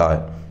پوشیدہ رکھا ہے،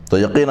 تو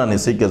یقیناً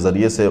اسی کے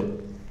ذریعے سے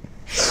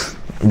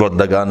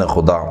بندگان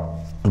خدا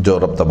جو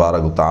رب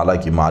تبارک و تعالیٰ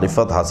کی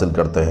معرفت حاصل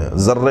کرتے ہیں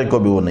ذرے کو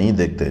بھی وہ نہیں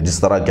دیکھتے، جس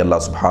طرح کہ اللہ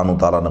سبحانہ و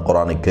تعالیٰ نے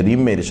قرآن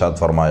کریم میں ارشاد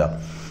فرمایا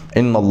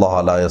ان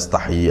اللہ لا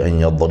یستحیی ان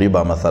یضرب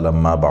مثلا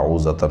ما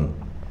بعوضۃ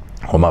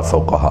وما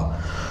فوقہا،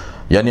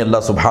 یعنی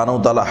اللہ سبحانہ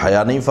و تعالیٰ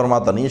حیا نہیں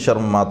فرماتا، نہیں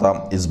شرماتا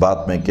اس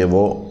بات میں کہ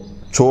وہ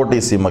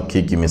چھوٹی سی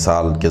مکھی کی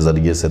مثال کے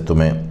ذریعے سے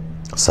تمہیں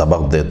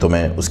سبق دے،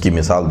 تمہیں اس کی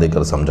مثال دے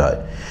کر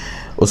سمجھائے،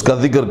 اس کا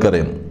ذکر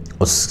کریں،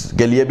 اس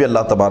کے لیے بھی اللہ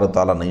تبارک و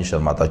تعالیٰ نہیں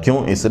شرماتا۔ کیوں؟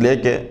 اس لیے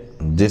کہ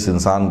جس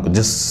انسان کو،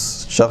 جس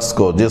شخص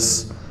کو، جس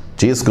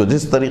چیز کو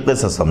جس طریقے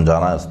سے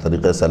سمجھانا ہے اس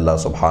طریقے سے اللہ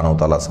سبحانہ و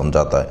تعالیٰ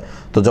سمجھاتا ہے۔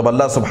 تو جب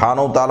اللہ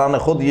سبحانہ و تعالیٰ نے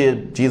خود یہ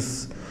چیز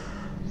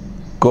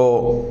کو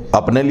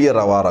اپنے لیے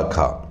روا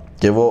رکھا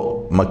کہ وہ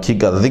مکھی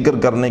کا ذکر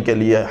کرنے کے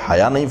لیے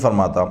حیا نہیں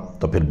فرماتا،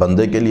 تو پھر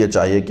بندے کے لیے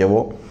چاہیے کہ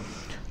وہ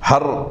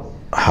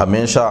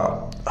ہمیشہ،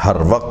 ہر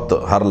وقت،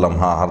 ہر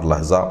لمحہ، ہر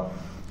لحظہ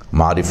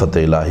معرفت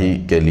الہی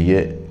کے لیے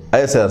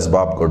ایسے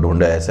اسباب کو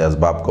ڈھونڈے، ایسے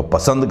اسباب کو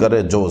پسند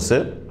کرے جو اسے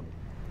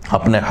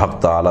اپنے حق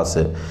تعالیٰ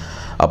سے،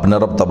 اپنے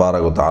رب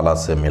تبارک و تعالیٰ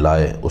سے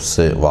ملائے، اس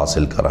سے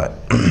واصل کرائے۔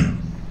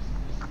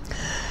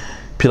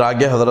 پھر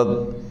آگے حضرت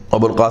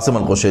ابو القاسم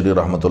القشیری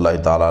رحمۃ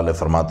اللہ تعالیٰ علیہ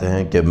فرماتے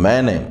ہیں کہ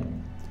میں نے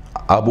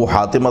ابو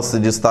حاتم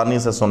السجستانی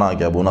سے سنا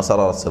کہ ابو نصر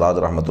السراج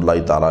رحمۃ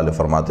اللہ تعالیٰ علیہ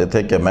فرماتے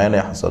تھے کہ میں نے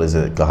حسر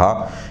سے کہا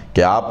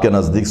کہ آپ کے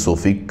نزدیک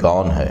صوفی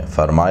کون ہے؟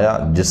 فرمایا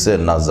جس سے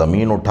نہ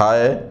زمین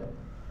اٹھائے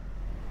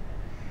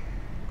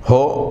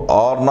ہو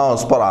اور نہ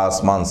اس پر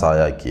آسمان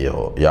سایہ کیے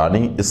ہو،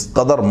 یعنی اس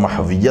قدر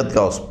محویت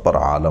کا اس پر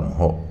عالم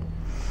ہو،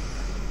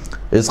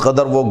 اس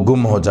قدر وہ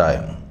گم ہو جائے۔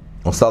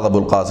 استاد ابو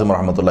القاسم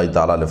رحمۃ اللہ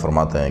تعالیٰ علیہ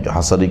فرماتے ہیں کہ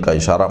حسری کا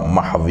اشارہ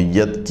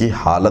محویت کی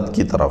حالت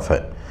کی طرف ہے،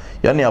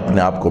 یعنی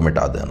اپنے آپ کو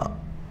مٹا دینا،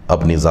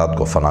 اپنی ذات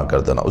کو فنا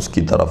کر دینا، اس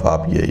کی طرف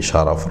آپ یہ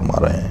اشارہ فرما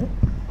رہے ہیں۔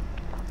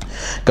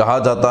 کہا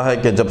جاتا ہے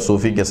کہ جب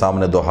صوفی کے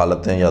سامنے دو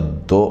حالتیں یا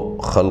دو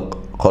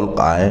خلق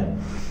آئیں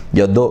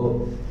یا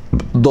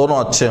دونوں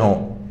اچھے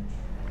ہوں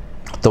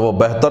تو وہ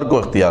بہتر کو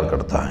اختیار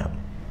کرتا ہے۔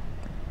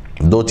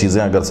 دو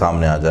چیزیں اگر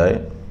سامنے آ جائے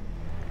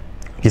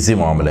کسی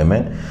معاملے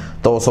میں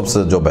تو وہ سب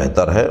سے جو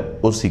بہتر ہے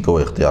اسی کو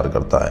اختیار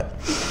کرتا ہے۔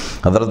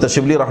 حضرت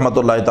شبلی رحمۃ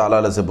اللہ تعالیٰ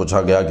علیہ سے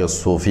پوچھا گیا کہ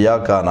صوفیہ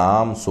کا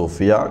نام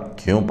صوفیہ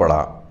کیوں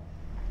پڑا؟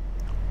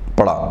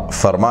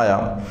 فرمایا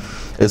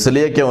اس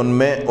لیے کہ ان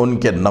میں ان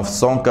کے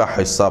نفسوں کا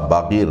حصہ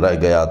باقی رہ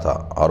گیا تھا،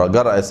 اور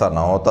اگر ایسا نہ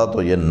ہوتا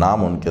تو یہ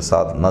نام ان کے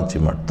ساتھ نہ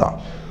چمٹتا۔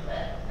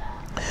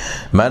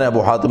 میں نے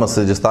ابو حاتم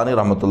السجستانی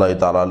رحمۃ اللہ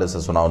تعالیٰ علیہ سے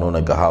سنا، انہوں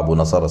نے کہا ابو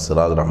نصر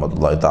السراج رحمۃ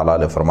اللہ تعالیٰ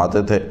علیہ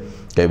فرماتے تھے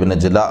کہ ابن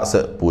جلا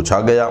سے پوچھا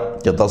گیا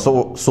کہ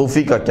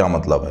صوفی کا کیا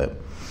مطلب ہے؟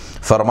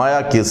 فرمایا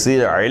کسی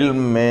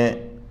علم میں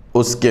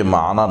اس کے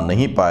معنی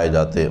نہیں پائے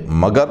جاتے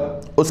مگر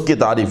اس کی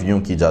تعریف یوں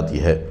کی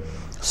جاتی ہے،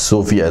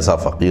 صوفی ایسا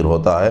فقیر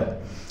ہوتا ہے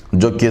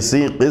جو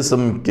کسی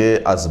قسم کے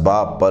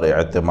اسباب پر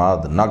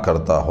اعتماد نہ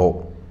کرتا ہو،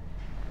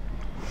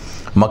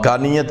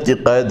 مکانیت کی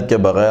قید کے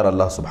بغیر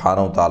اللہ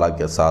سبحانہ و تعالیٰ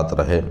کے ساتھ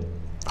رہے،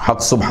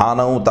 حق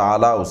سبحانہ و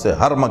تعالیٰ اسے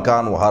ہر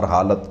مکان و ہر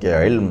حالت کے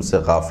علم سے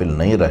غافل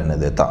نہیں رہنے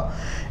دیتا،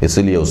 اس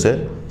لیے اسے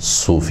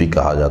صوفی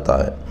کہا جاتا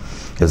ہے۔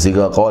 کسی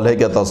کا قول ہے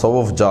کہ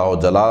تصوف جاہ و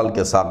جلال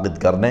کے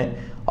ساقط کرنے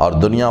اور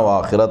دنیا و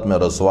آخرت میں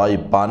رسوائی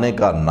پانے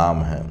کا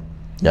نام ہے،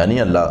 یعنی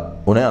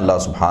انہیں اللہ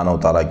سبحانہ و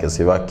تعالیٰ کے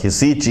سوا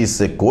کسی چیز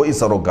سے کوئی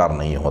سروکار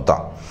نہیں ہوتا،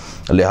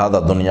 لہذا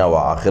دنیا و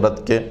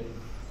آخرت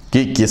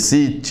کی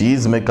کسی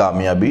چیز میں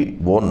کامیابی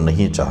وہ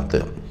نہیں چاہتے۔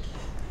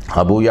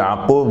 ابو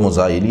یعقوب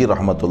مزائلی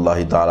رحمۃ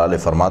اللہ تعالیٰ علیہ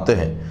فرماتے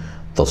ہیں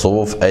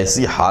تصوف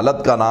ایسی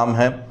حالت کا نام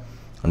ہے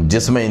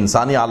جس میں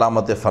انسانی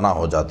علامت فنا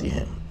ہو جاتی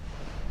ہیں۔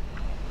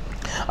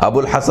 ابو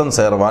الحسن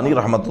سیروانی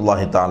رحمۃ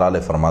اللہ تعالیٰ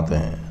علیہ فرماتے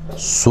ہیں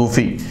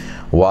صوفی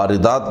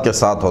واردات کے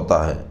ساتھ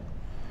ہوتا ہے،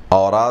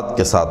 اورات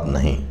کے ساتھ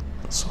نہیں۔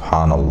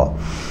 سبحان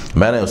اللہ۔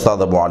 میں نے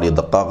استاد ابو علی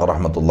دقاق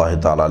رحمۃ اللہ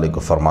تعالیٰ علیہ کو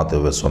فرماتے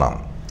ہوئے سنا،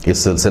 اس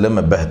سلسلے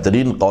میں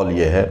بہترین قول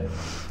یہ ہے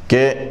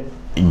کہ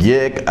یہ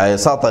ایک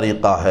ایسا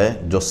طریقہ ہے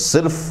جو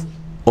صرف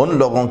ان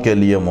لوگوں کے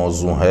لیے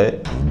موزوں ہے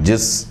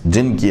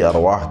جن کی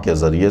ارواح کے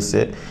ذریعے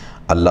سے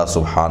اللہ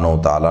سبحانہ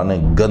و تعالیٰ نے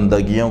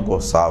گندگیوں کو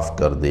صاف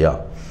کر دیا۔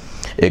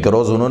 ایک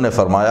روز انہوں نے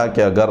فرمایا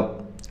کہ اگر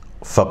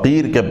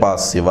فقیر کے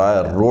پاس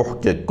سوائے روح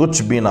کے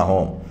کچھ بھی نہ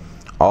ہو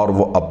اور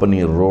وہ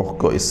اپنی روح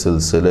کو اس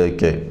سلسلے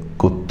کے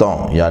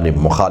کتوں یعنی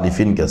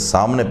مخالفین کے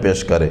سامنے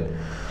پیش کرے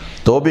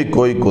تو بھی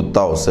کوئی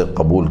کتا اسے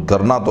قبول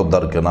کرنا تو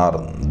درکنار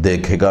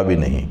دیکھے گا بھی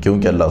نہیں،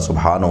 کیونکہ اللہ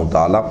سبحانہ و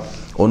تعالیٰ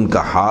ان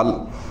کا حال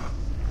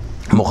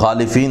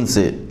مخالفین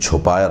سے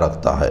چھپائے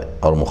رکھتا ہے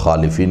اور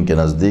مخالفین کے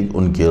نزدیک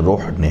ان کی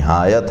روح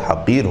نہایت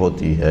حقیر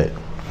ہوتی ہے۔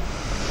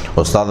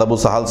 استاد ابو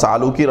سہل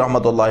سعلوکی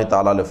رحمۃ اللہ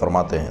تعالیٰ علیہ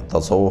فرماتے ہیں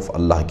تصوف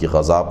اللہ کی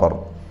قضا پر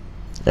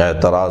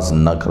اعتراض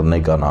نہ کرنے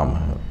کا نام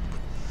ہے۔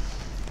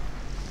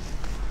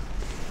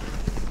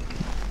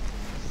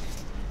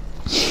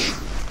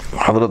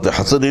 حضرت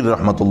حسنی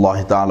رحمۃ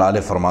اللہ تعالیٰ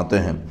علیہ فرماتے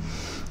ہیں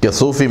کہ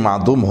صوفی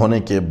معدوم ہونے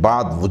کے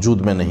بعد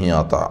وجود میں نہیں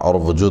آتا اور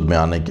وجود میں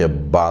آنے کے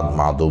بعد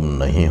معدوم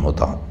نہیں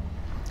ہوتا۔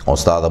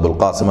 استاد ابو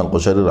القاسم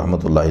القشیری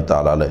رحمۃ اللہ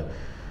تعالیٰ علیہ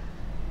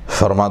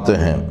فرماتے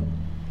ہیں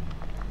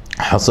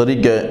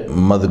حسری کے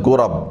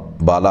مذکورہ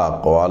بالا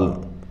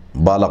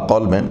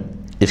قول میں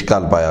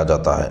اشکال پایا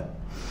جاتا ہے۔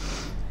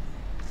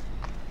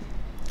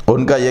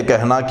 ان کا یہ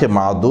کہنا کہ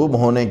معدوم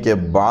ہونے کے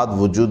بعد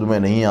وجود میں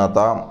نہیں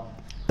آتا،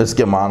 اس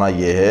کے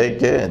معنی یہ ہے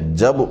کہ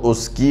جب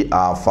اس کی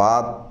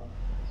آفات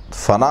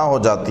فنا ہو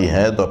جاتی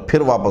ہیں تو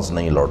پھر واپس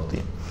نہیں لوٹتی،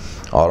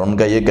 اور ان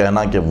کا یہ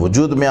کہنا کہ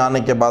وجود میں آنے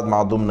کے بعد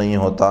معدوم نہیں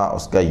ہوتا،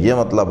 اس کا یہ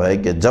مطلب ہے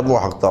کہ جب وہ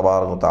حق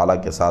تبارک و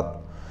تعالیٰ کے ساتھ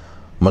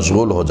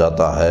مشغول ہو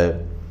جاتا ہے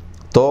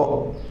تو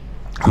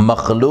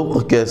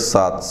مخلوق کے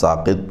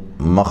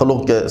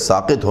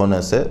ساقط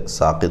ہونے سے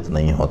ساقط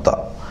نہیں ہوتا،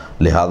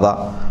 لہذا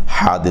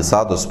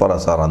حادثات اس پر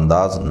اثر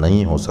انداز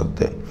نہیں ہو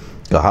سکتے۔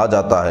 کہا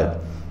جاتا ہے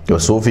کہ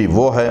صوفی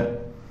وہ ہے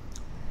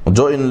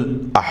جو ان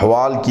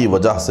احوال کی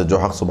وجہ سے جو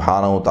حق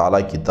سبحانہ و تعالیٰ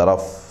کی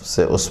طرف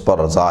سے اس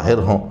پر ظاہر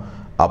ہوں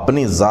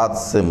اپنی ذات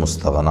سے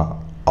مستغنا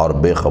اور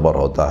بے خبر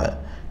ہوتا ہے۔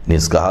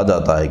 نیز کہا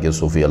جاتا ہے کہ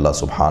صوفی اللہ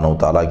سبحانہ و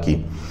تعالیٰ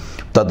کی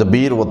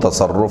تدبیر و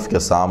تصرف کے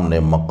سامنے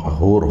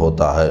مقہور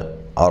ہوتا ہے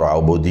اور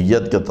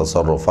عبودیت کے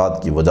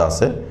تصرفات کی وجہ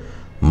سے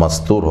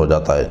مستور ہو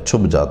جاتا ہے،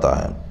 چھپ جاتا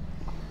ہے۔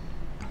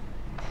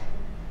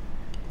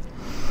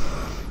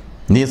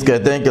 نیز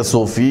کہتے ہیں کہ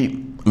صوفی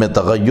میں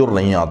تغیر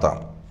نہیں آتا،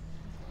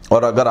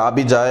 اور اگر آ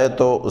بھی جائے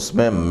تو اس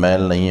میں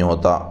میل نہیں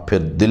ہوتا، پھر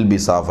دل بھی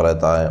صاف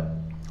رہتا ہے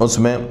اس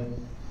میں۔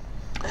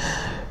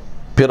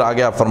 پھر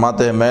آگے آپ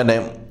فرماتے ہیں میں نے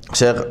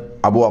شیخ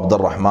ابو عبد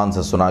الرحمن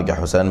سے سنا کہ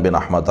حسین بن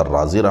احمد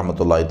الرازی رحمۃ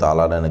اللہ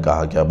تعالیٰ علیہ نے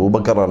کہا کہ ابو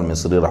بکر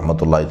المصری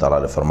رحمۃ اللہ تعالیٰ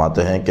علیہ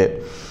فرماتے ہیں کہ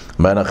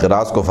میں نے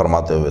خراز کو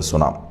فرماتے ہوئے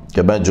سنا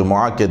کہ میں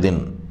جمعہ کے دن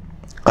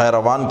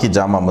قیروان کی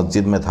جامع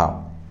مسجد میں تھا،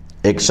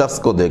 ایک شخص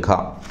کو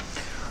دیکھا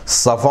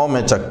صفوں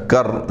میں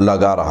چکر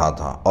لگا رہا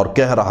تھا اور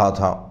کہہ رہا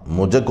تھا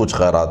مجھے کچھ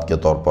خیرات کے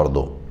طور پر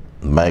دو۔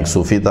 میں ایک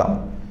صوفی تھا،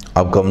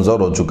 اب کمزور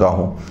ہو چکا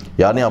ہوں،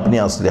 یعنی اپنی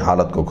اصلی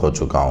حالت کو کھو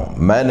چکا ہوں۔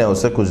 میں نے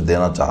اسے کچھ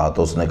دینا چاہا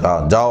تو اس نے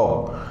کہا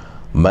جاؤ،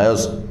 میں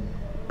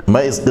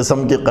اس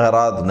قسم کی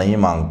خیرات نہیں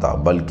مانگتا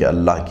بلکہ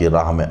اللہ کی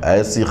راہ میں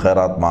ایسی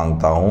خیرات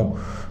مانگتا ہوں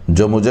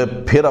جو مجھے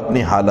پھر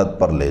اپنی حالت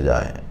پر لے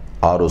جائے،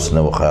 اور اس نے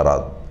وہ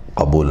خیرات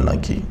قبول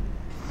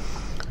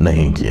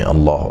نہیں کی۔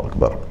 اللہ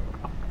اکبر۔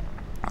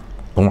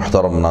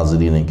 محترم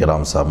ناظرین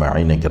کرام،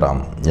 سامعین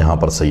کرام، یہاں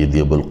پر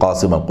سیدی ابو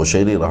القاسم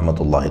القشیری رحمۃ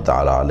اللہ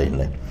تعالیٰ علیہ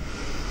نے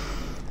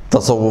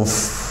تصوف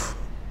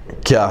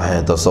کیا ہے،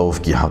 تصوف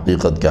کی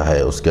حقیقت کیا ہے،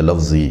 اس کے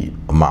لفظی،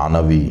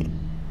 معنوی،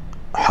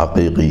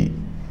 حقیقی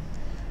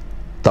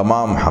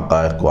تمام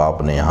حقائق کو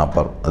آپ نے یہاں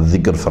پر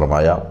ذکر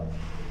فرمایا،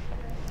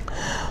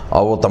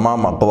 اور وہ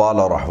تمام اقوال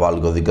اور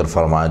احوال کو ذکر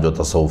فرمایا جو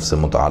تصوف سے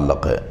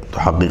متعلق ہے۔ تو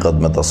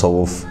حقیقت میں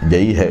تصوف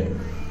یہی ہے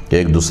کہ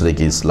ایک دوسرے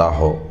کی اصلاح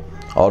ہو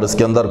اور اس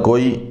کے اندر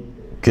کوئی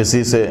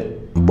کسی سے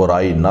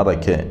برائی نہ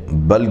رکھے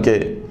بلکہ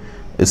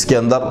اس کے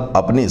اندر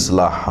اپنی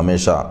اصلاح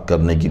ہمیشہ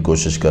کرنے کی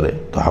کوشش کرے،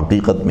 تو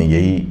حقیقت میں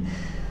یہی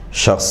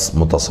شخص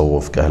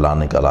متصوف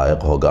کہلانے کا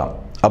لائق ہوگا۔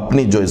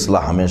 اپنی جو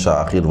اصلاح ہمیشہ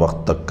آخر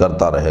وقت تک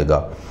کرتا رہے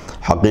گا،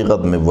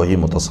 حقیقت میں وہی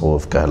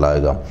متصوف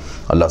کہلائے گا۔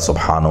 اللہ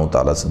سبحانہ و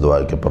تعالیٰ سے دعا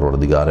ہے کہ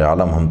پروردگار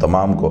عالم ہم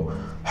تمام کو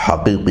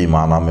حقیقی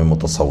معنی میں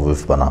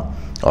متصوف بنا،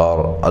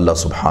 اور اللہ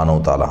سبحانہ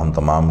و تعالیٰ ہم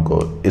تمام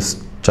کو اس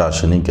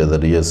چاشنی کے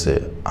ذریعے سے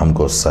ہم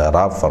کو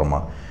سیراب فرما،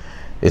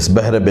 اس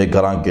بحر بے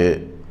کراں کے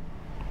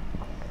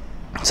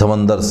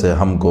سمندر سے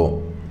ہم کو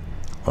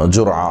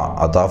جرعہ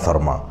عطا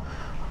فرما،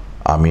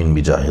 آمین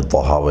بجاہ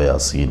طہ و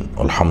یاسین،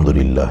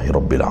 الحمدللہ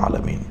رب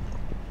العالمین۔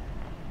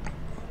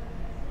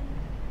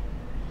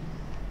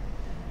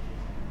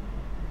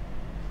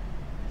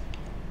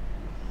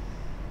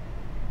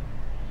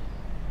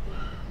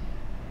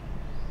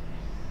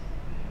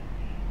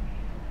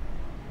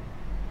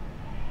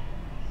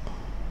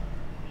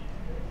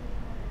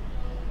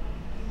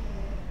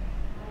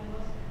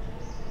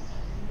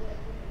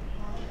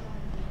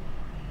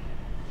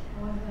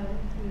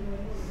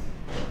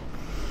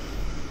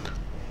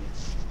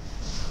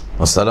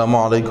 السلام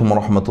علیکم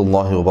ورحمۃ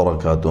اللہ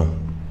وبرکاتہ۔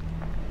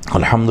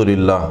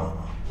 الحمدللہ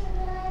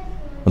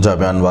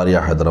جامعہ انواریہ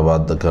حیدرآباد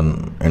دکن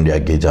انڈیا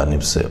کی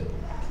جانب سے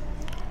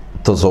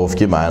تصوف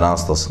کی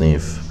معناس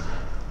تصنیف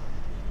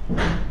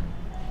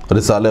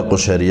رسالہ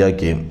قشیریہ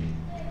کی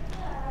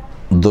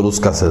دروس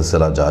کا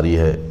سلسلہ جاری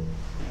ہے،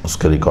 اس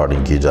کی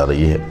ریکارڈنگ کی جا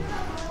رہی ہے۔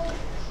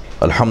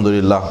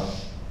 الحمدللہ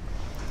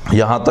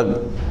یہاں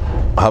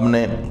تک ہم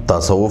نے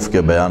تصوف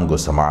کے بیان کو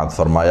سماعت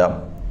فرمایا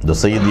جو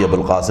سیدی ابو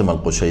القاسم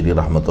القشیری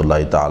رحمۃ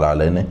اللہ تعالی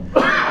علیہ نے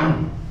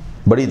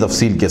بڑی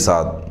تفصیل کے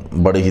ساتھ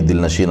بڑے ہی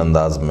دل نشین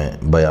انداز میں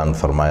بیان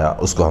فرمایا،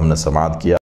 اس کو ہم نے سماعت کیا۔